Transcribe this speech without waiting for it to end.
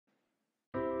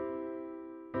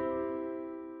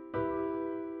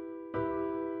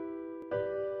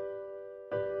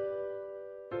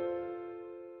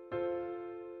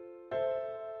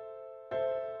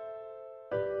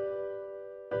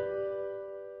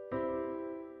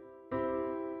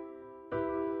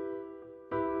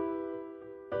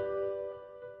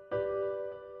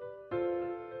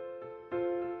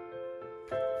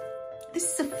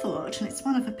This is a foot, and it's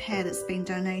one of a pair that's been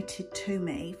donated to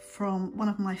me from one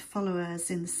of my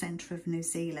followers in the centre of New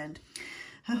Zealand.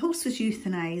 Her horse was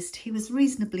euthanased. He was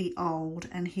reasonably old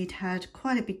and he'd had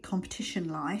quite a big competition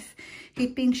life.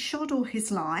 He'd been shod all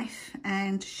his life,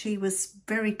 and she was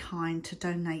very kind to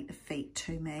donate the feet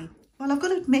to me. Well, I've got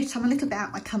to admit I'm a little bit out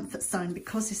of my comfort zone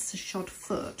because it's a shod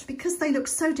foot, because they look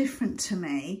so different to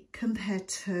me compared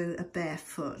to a bare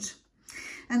foot.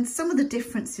 And some of the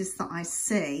differences that I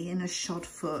see in a shod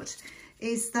foot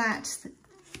is that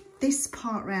this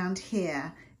part round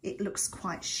here, it looks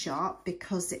quite sharp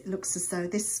because it looks as though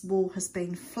this wall has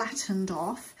been flattened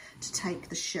off to take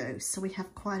the shoe. So we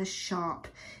have quite a sharp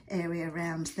area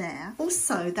around there.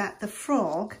 Also, that the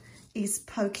frog is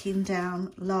poking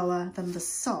down lower than the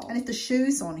sole. And if the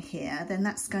shoe's on here, then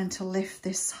that's going to lift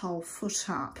this whole foot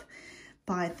up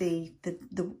by the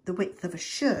width of a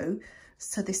shoe,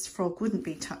 so this frog wouldn't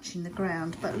be touching the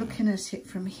ground. But looking at it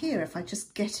from here, if I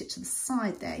just get it to the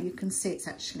side there, you can see it's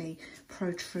actually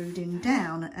protruding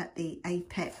down at the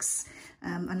apex,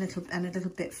 a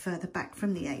little bit further back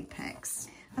from the apex.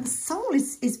 And the sole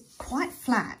is quite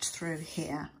flat through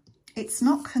here. It's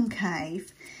not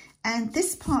concave. And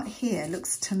this part here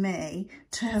looks to me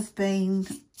to have been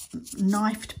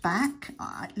knifed back.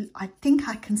 I think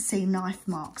I can see knife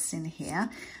marks in here.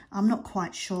 I'm not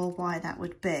quite sure why that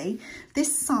would be.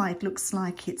 This side looks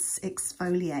like it's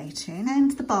exfoliating,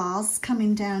 and the bars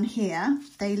coming down here,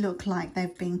 they look like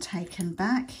they've been taken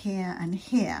back here and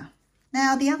here.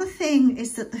 Now, the other thing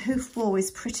is that the hoof wall is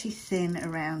pretty thin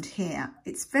around here.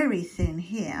 It's very thin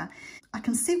here. I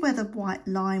can see where the white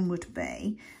line would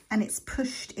be, and it's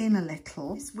pushed in a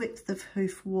little. Its width of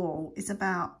hoof wall is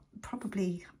about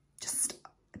probably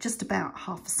just about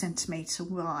 1/2 centimetre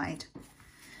wide.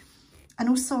 And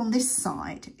also on this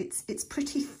side, it's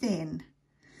pretty thin.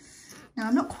 Now,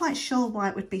 I'm not quite sure why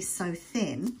it would be so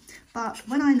thin, but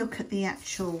when I look at the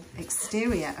actual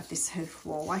exterior of this hoof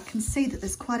wall, I can see that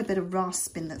there's quite a bit of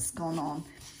rasping that's gone on,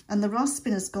 and the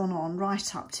rasping has gone on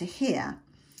right up to here.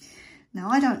 Now,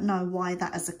 I don't know why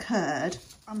that has occurred.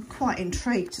 I'm quite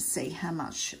intrigued to see how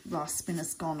much rasping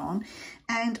has gone on,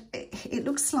 and it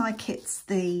looks like it's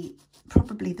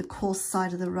probably the coarse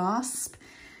side of the rasp.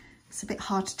 It's a bit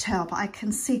hard to tell, but I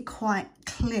can see quite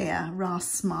clear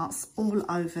rasp marks all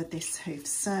over this hoof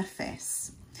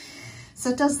surface.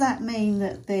 So does that mean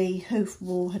that the hoof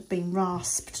wall had been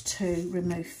rasped to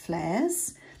remove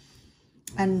flares?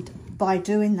 And by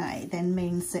doing that, it then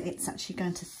means that it's actually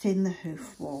going to thin the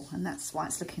hoof wall, and that's why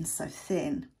it's looking so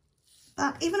thin.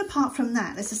 But even apart from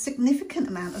that, there's a significant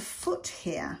amount of foot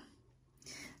here. I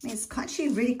mean, it's actually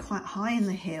really quite high in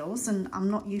the heels, and I'm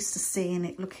not used to seeing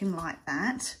it looking like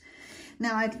that.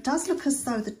 Now, it does look as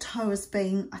though the toe has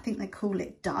been, I think they call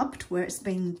it dubbed, where it's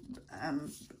been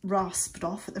rasped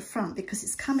off at the front, because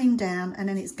it's coming down and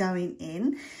then it's going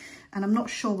in. And I'm not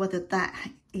sure whether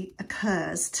that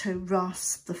occurs to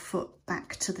rasp the foot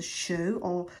back to the shoe,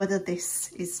 or whether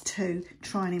this is to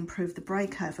try and improve the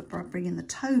breakover by bringing the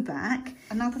toe back.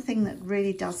 Another thing that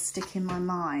really does stick in my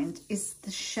mind is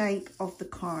the shape of the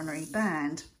coronary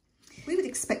band. We would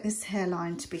expect this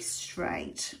hairline to be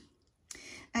straight.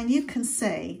 And you can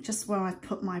see just where I've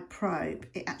put my probe,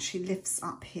 it actually lifts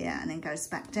up here and then goes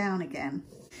back down again.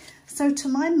 So to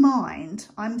my mind,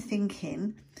 I'm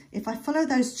thinking, if I follow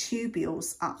those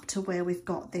tubules up to where we've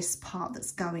got this part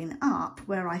that's going up,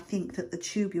 where I think that the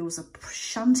tubules are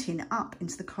shunting up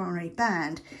into the coronary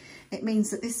band, it means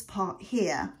that this part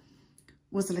here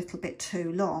was a little bit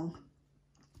too long.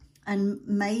 And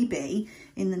maybe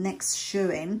in the next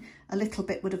shoeing, a little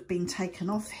bit would have been taken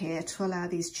off here to allow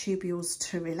these tubules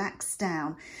to relax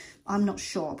down. I'm not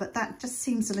sure, but that just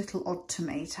seems a little odd to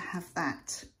me to have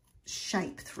that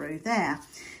shape through there.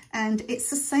 And it's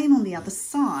the same on the other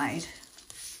side.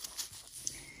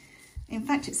 In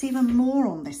fact, it's even more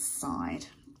on this side.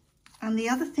 And the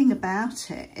other thing about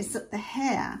it is that the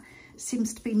hair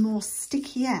seems to be more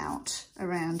sticky out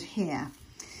around here.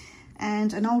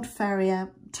 And an old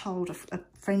farrier told a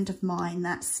friend of mine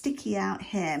that sticky out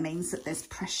hair means that there's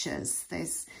pressures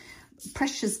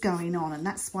going on, and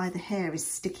that's why the hair is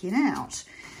sticking out.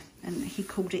 And he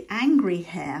called it angry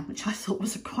hair, which I thought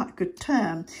was a quite good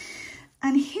term.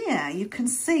 And here you can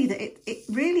see that it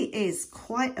really is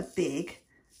quite a big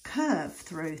curve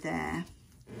through there.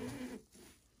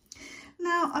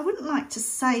 Now, I wouldn't like to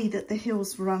say that the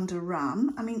heels were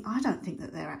underrun. I mean, I don't think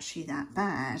that they're actually that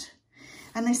bad.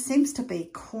 And there seems to be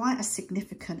quite a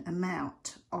significant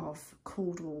amount of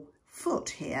caudal foot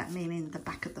here, meaning the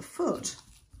back of the foot.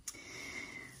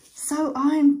 So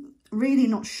I'm really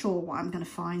not sure what I'm going to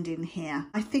find in here.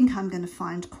 I think I'm going to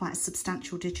find quite a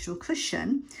substantial digital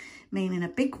cushion, meaning a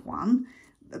big one,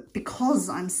 because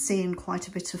I'm seeing quite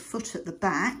a bit of foot at the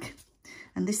back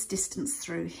and this distance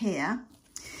through here,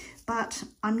 but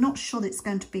I'm not sure that it's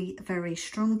going to be a very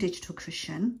strong digital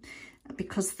cushion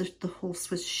because the horse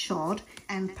was shod,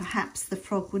 and perhaps the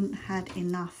frog wouldn't had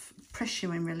enough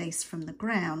pressure and release from the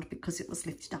ground because it was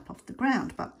lifted up off the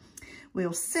ground, but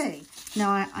we'll see.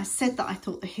 Now, I said that I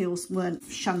thought the heels weren't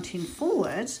shunting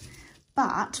forward,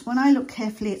 but when I look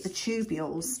carefully at the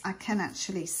tubules, I can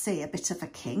actually see a bit of a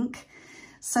kink.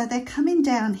 So they're coming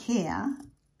down here,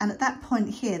 and at that point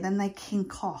here, then they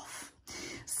kink off.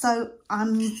 So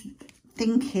I'm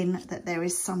thinking that there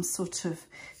is some sort of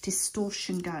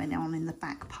distortion going on in the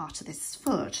back part of this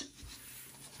foot.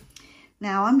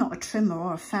 Now, I'm not a trimmer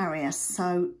or a farrier,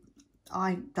 so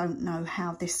I don't know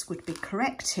how this would be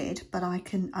corrected, but I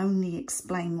can only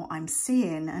explain what I'm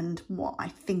seeing and what I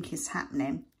think is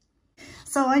happening.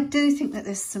 So I do think that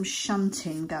there's some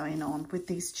shunting going on with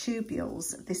these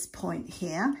tubules at this point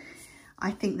here.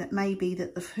 I think that maybe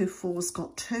that the hoof wall's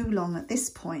got too long at this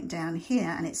point down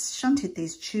here, and it's shunted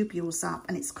these tubules up,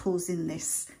 and it's causing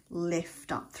this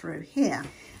lift up through here.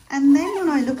 And then when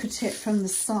I look at it from the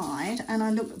side and I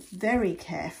look very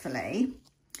carefully,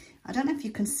 I don't know if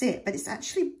you can see it, but it's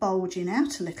actually bulging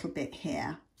out a little bit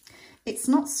here. It's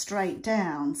not straight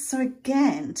down. So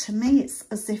again, to me, it's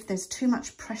as if there's too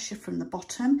much pressure from the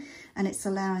bottom and it's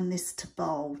allowing this to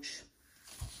bulge.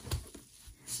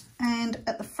 And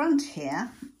at the front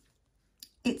here,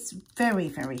 it's very,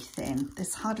 very thin.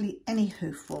 There's hardly any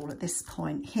hoof wall at this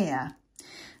point here.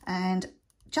 And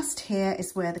just here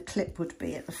is where the clip would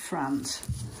be at the front.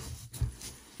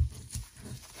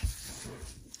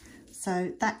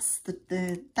 So that's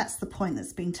the point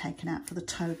that's been taken out for the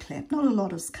toe clip. Not a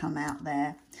lot has come out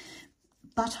there,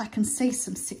 but I can see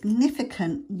some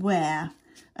significant wear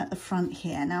at the front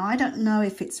here. Now, I don't know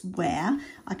if it's wear.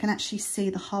 I can actually see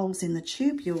the holes in the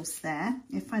tubules there.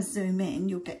 If I zoom in,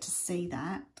 you'll get to see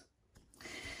that.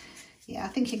 Yeah, I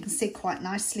think you can see quite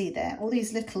nicely there. All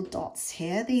these little dots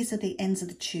here, these are the ends of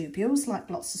the tubules, like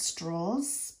lots of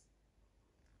straws.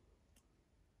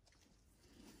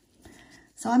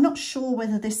 So I'm not sure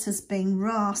whether this has been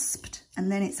rasped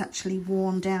and then it's actually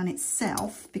worn down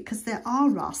itself, because there are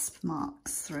rasp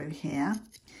marks through here,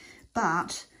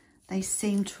 but they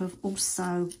seem to have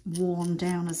also worn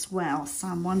down as well. So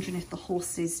I'm wondering if the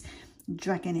horse is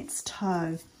dragging its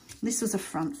toe. This was a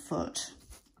front foot.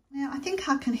 Now, I think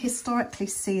I can historically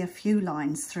see a few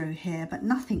lines through here, but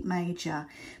nothing major.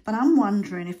 But I'm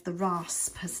wondering if the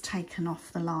rasp has taken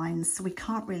off the lines, so we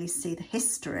can't really see the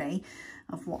history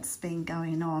of what's been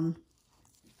going on.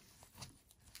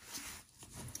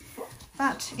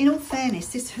 But in all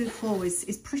fairness, this hoof wall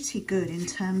is pretty good in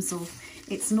terms of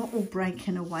it's not all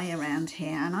breaking away around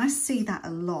here. And I see that a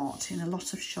lot in a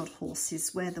lot of shod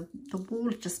horses, where the wall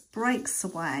just breaks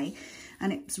away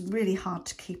and it's really hard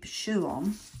to keep a shoe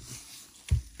on.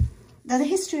 Now, the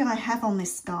history I have on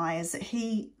this guy is that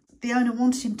the owner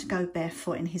wanted him to go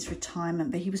barefoot in his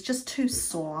retirement, but he was just too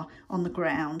sore on the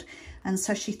ground. And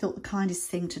so she thought the kindest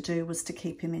thing to do was to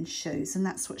keep him in shoes, and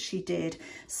that's what she did.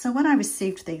 So when I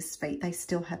received these feet, they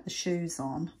still had the shoes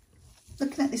on.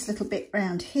 Looking at this little bit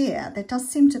round here, there does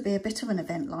seem to be a bit of an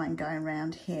event line going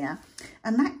around here,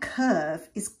 and that curve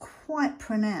is quite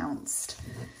pronounced.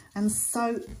 And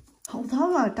so,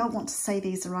 although I don't want to say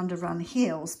these are underrun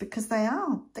heels, because they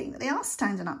are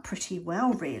standing up pretty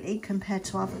well, really, compared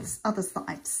to others that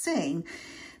I've seen,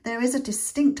 there is a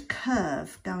distinct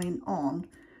curve going on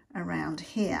around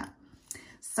here.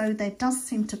 So there does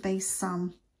seem to be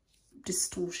some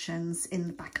distortions in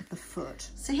the back of the foot.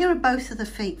 So here are both of the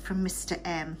feet from Mr.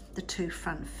 M, the two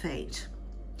front feet.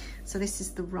 So this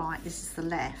is the right, this is the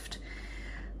left.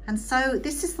 And so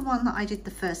this is the one that I did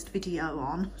the first video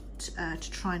on to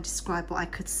try and describe what I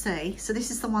could see. So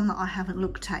this is the one that I haven't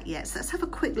looked at yet. So let's have a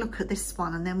quick look at this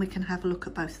one, and then we can have a look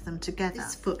at both of them together.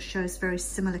 This foot shows very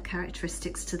similar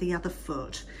characteristics to the other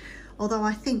foot, although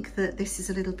I think that this is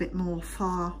a little bit more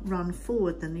far run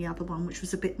forward than the other one, which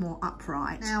was a bit more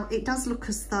upright. Now, it does look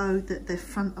as though that the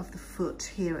front of the foot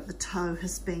here at the toe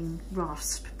has been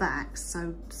rasped back,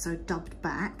 so dubbed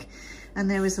back, and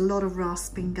there is a lot of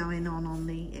rasping going on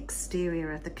the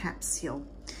exterior of the capsule.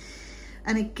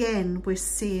 And again, we're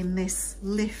seeing this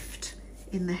lift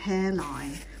in the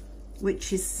hairline, which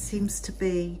seems to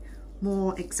be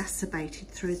more exacerbated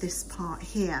through this part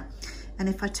here. And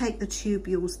if I take the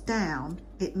tubules down,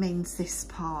 it means this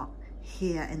part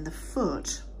here in the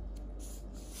foot.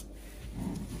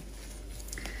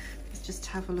 Let's just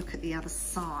have a look at the other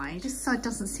side. This side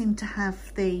doesn't seem to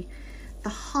have the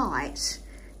height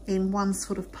in one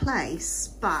sort of place,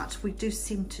 but we do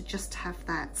seem to just have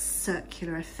that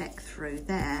circular effect through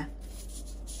there.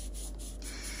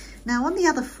 Now on the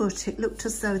other foot, it looked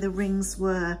as though the rings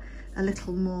were a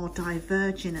little more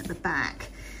diverging at the back.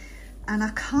 And I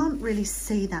can't really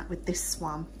see that with this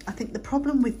one. I think the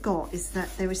problem we've got is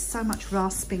that there is so much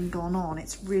rasping gone on,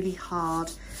 it's really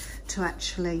hard to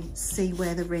actually see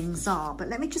where the rings are. But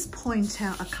let me just point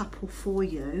out a couple for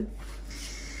you.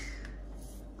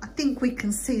 I think we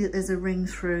can see that there's a ring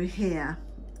through here.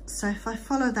 So if I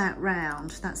follow that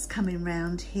round, that's coming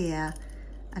round here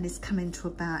and it's coming to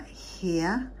about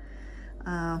here.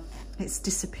 It's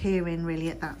disappearing really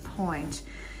at that point.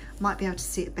 Might be able to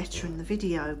see it better in the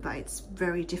video, but it's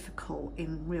very difficult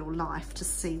in real life to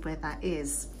see where that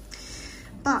is.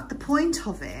 But the point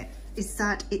of it is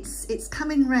that it's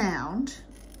coming round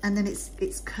and then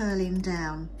it's curling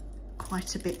down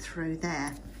quite a bit through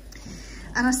there.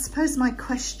 And I suppose my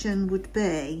question would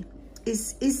be,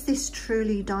 is this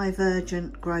truly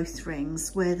divergent growth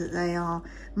rings, where that they are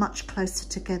much closer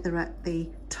together at the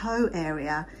toe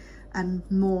area and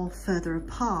more further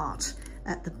apart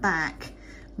at the back,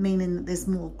 meaning that there's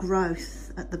more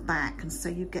growth at the back, and so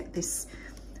you get this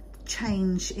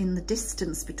change in the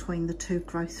distance between the two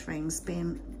growth rings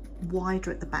being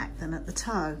wider at the back than at the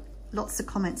toe. Lots of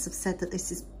comments have said that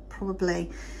this is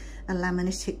probably a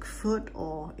laminitic foot,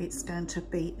 or it's going to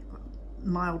be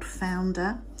mild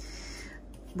founder,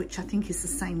 which I think is the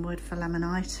same word for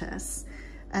laminitis,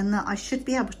 and that I should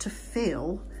be able to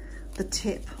feel the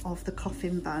tip of the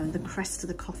coffin bone, the crest of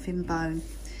the coffin bone.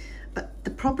 But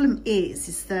the problem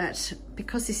is that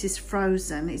because this is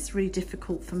frozen, it's really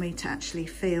difficult for me to actually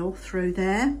feel through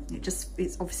there.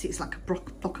 It's obviously like a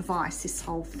block of ice, this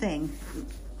whole thing.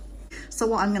 So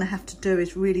what I'm going to have to do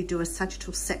is really do a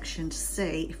sagittal section to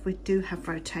see if we do have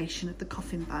rotation of the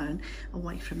coffin bone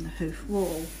away from the hoof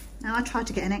wall. Now I tried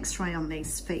to get an x-ray on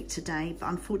these feet today, but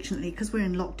unfortunately because we're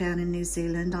in lockdown in New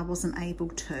Zealand, I wasn't able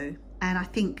to. And I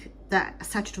think that a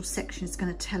sagittal section is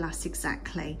going to tell us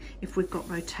exactly if we've got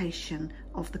rotation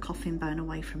of the coffin bone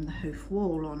away from the hoof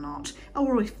wall or not,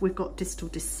 or if we've got distal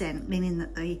descent, meaning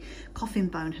that the coffin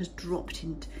bone has dropped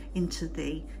into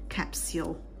the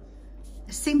capsule.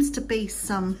 There seems to be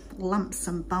some lumps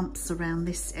and bumps around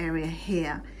this area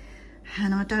here,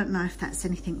 and I don't know if that's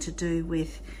anything to do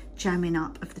with jamming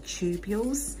up of the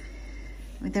tubules.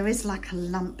 I mean, there is like a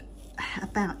lump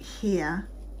about here,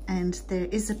 and there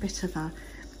is a bit of a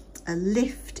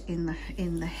lift in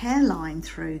the hairline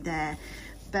through there,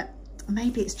 but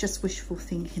maybe it's just wishful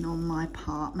thinking on my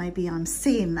part. Maybe I'm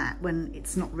seeing that when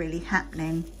it's not really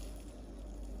happening.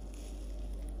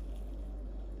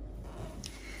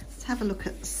 Let's have a look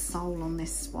at the sole on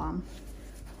this one.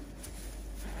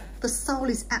 The sole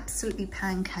is absolutely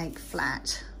pancake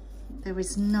flat. There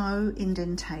is no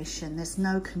indentation, there's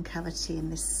no concavity in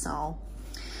this sole.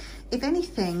 If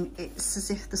anything, it's as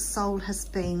if the sole has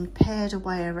been pared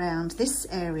away around this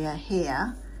area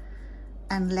here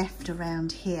and left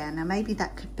around here. Now maybe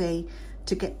that could be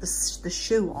to get the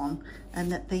shoe on, and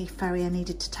that the farrier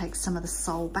needed to take some of the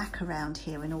sole back around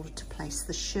here in order to place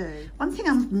the shoe. One thing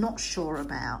I'm not sure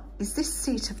about is this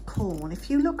seat of corn. If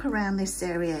you look around this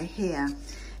area here,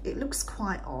 it looks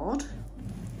quite odd.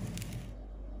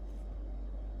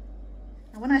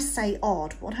 Now when I say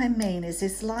odd, what I mean is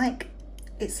it's like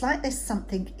there's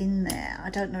something in there. I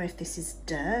don't know if this is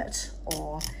dirt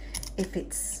or if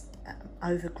it's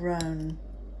overgrown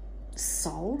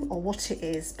sole or what it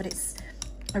is, but it's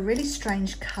a really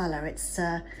strange colour. It's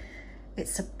a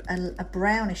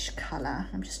brownish colour.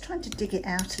 I'm just trying to dig it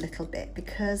out a little bit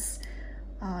because,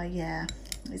 oh yeah,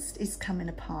 it's coming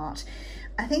apart.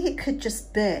 I think it could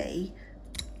just be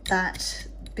that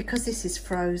because this is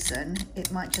frozen,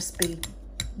 it might just be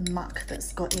muck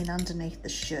that's got in underneath the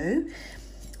shoe.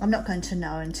 I'm not going to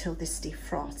know until this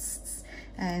defrosts,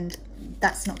 and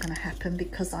that's not going to happen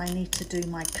because I need to do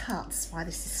my cuts while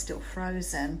this is still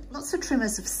frozen. Lots of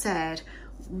trimmers have said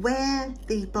where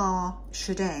the bar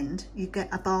should end, you get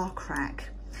a bar crack.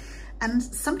 And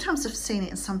sometimes I've seen it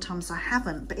and sometimes I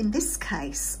haven't, but in this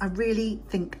case, I really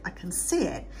think I can see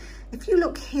it. If you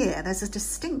look here, there's a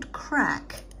distinct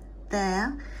crack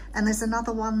there, and there's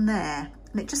another one there.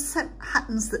 And it just so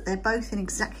happens that they're both in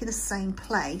exactly the same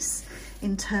place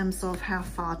in terms of how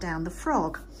far down the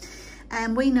frog.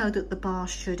 And we know that the bar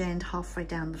should end halfway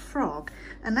down the frog,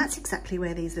 and that's exactly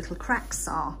where these little cracks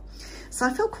are. So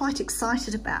I feel quite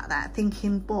excited about that,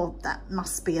 thinking, well, that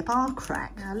must be a bar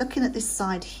crack. Now looking at this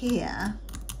side here,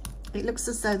 it looks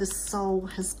as though the sole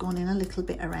has gone in a little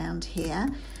bit around here,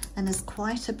 and there's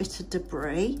quite a bit of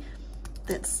debris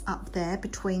that's up there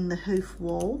between the hoof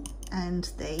wall and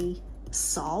the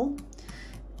sole.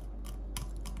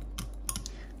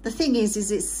 The thing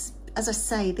is it's, as I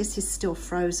say, this is still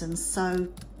frozen, so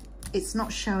it's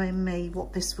not showing me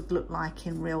what this would look like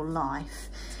in real life.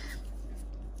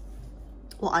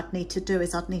 What I'd need to do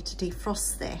is I'd need to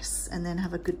defrost this and then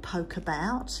have a good poke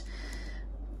about.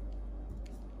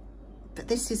 But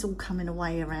this is all coming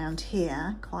away around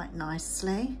here quite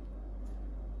nicely.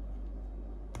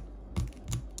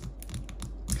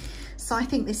 So I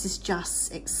think this is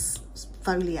just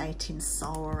exfoliating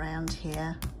sole around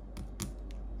here.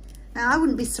 Now I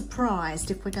wouldn't be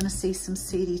surprised if we're going to see some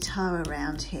seedy toe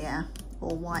around here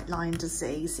or white line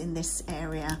disease in this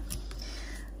area.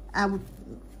 I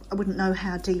wouldn't know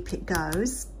how deep it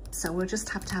goes, so we'll just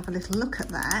have to have a little look at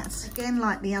that. Again,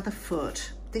 like the other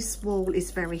foot, this wall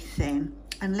is very thin,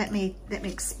 and let me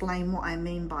explain what I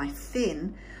mean by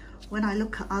thin. When I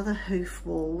look at other hoof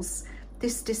walls,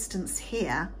 this distance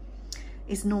here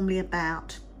is normally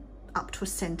about up to 1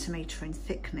 centimetre in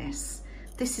thickness.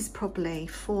 This is probably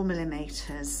 4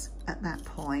 millimetres at that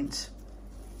point.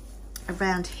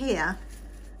 Around here,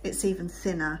 it's even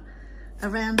thinner.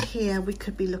 Around here, we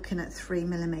could be looking at 3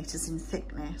 millimetres in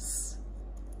thickness.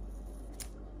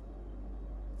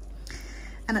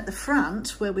 And at the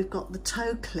front, where we've got the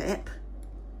toe clip,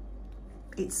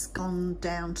 it's gone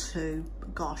down to,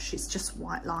 gosh, it's just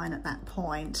white line at that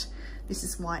point. This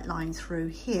is white line through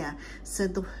here. So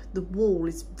the wall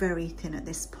is very thin at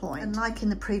this point. And like in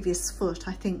the previous foot,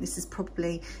 I think this is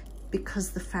probably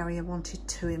because the farrier wanted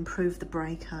to improve the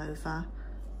breakover.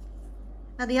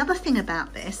 Now the other thing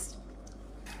about this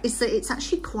is that it's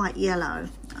actually quite yellow.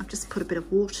 I've just put a bit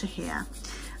of water here.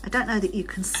 I don't know that you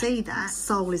can see that. The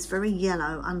sole is very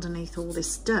yellow underneath all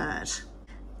this dirt.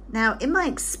 Now, in my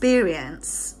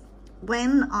experience,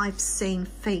 when I've seen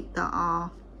feet that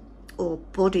are, or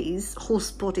bodies, horse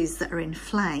bodies that are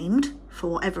inflamed for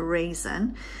whatever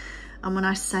reason, and when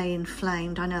I say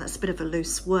inflamed, I know that's a bit of a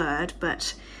loose word,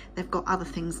 but they've got other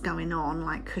things going on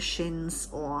like Cushing's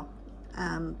or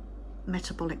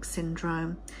metabolic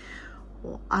syndrome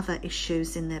or other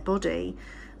issues in their body,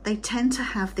 they tend to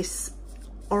have this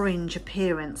orange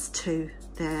appearance to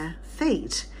their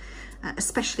feet,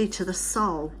 especially to the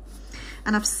sole.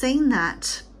 And I've seen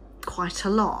that quite a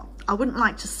lot. I wouldn't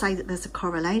like to say that there's a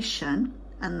correlation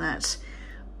and that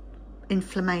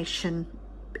inflammation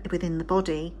within the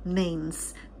body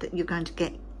means that you're going to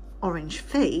get orange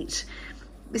feet.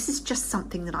 This is just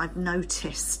something that I've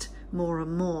noticed more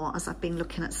and more as I've been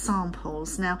looking at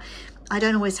samples. Now, I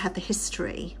don't always have the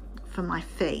history for my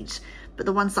feet, but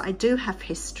the ones that I do have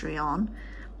history on,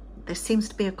 there seems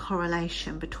to be a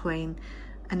correlation between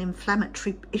an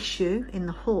inflammatory issue in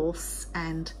the horse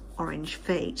and orange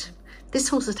feet. This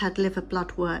horse had had liver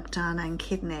blood work done and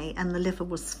kidney, and the liver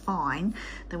was fine.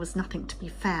 There was nothing to be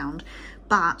found,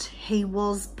 but he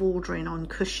was bordering on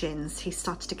Cushing's. He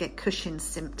started to get Cushing's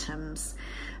symptoms,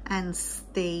 and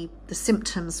the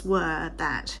symptoms were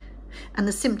that,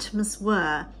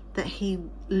 he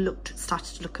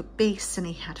started to look obese, and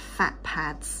he had fat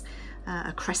pads,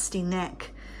 a cresty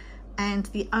neck. And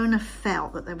the owner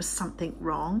felt that there was something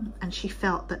wrong, and she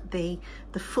felt that the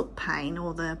foot pain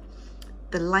or the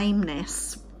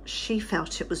lameness, she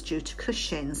felt it was due to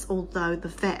Cushing's, although the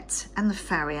vet and the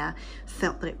farrier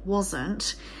felt that it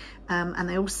wasn't. And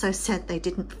they also said they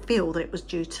didn't feel that it was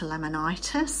due to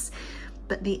laminitis,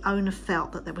 but the owner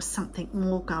felt that there was something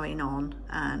more going on,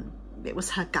 and it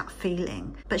was her gut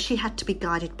feeling. But she had to be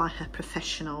guided by her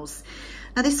professionals.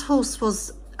 Now, this horse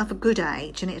was of a good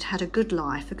age, and it had a good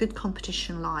life, a good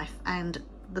competition life, and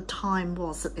the time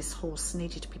was that this horse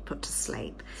needed to be put to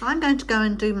sleep. So I'm going to go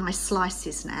and do my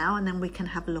slices now, and then we can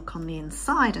have a look on the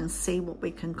inside and see what we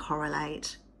can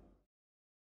correlate.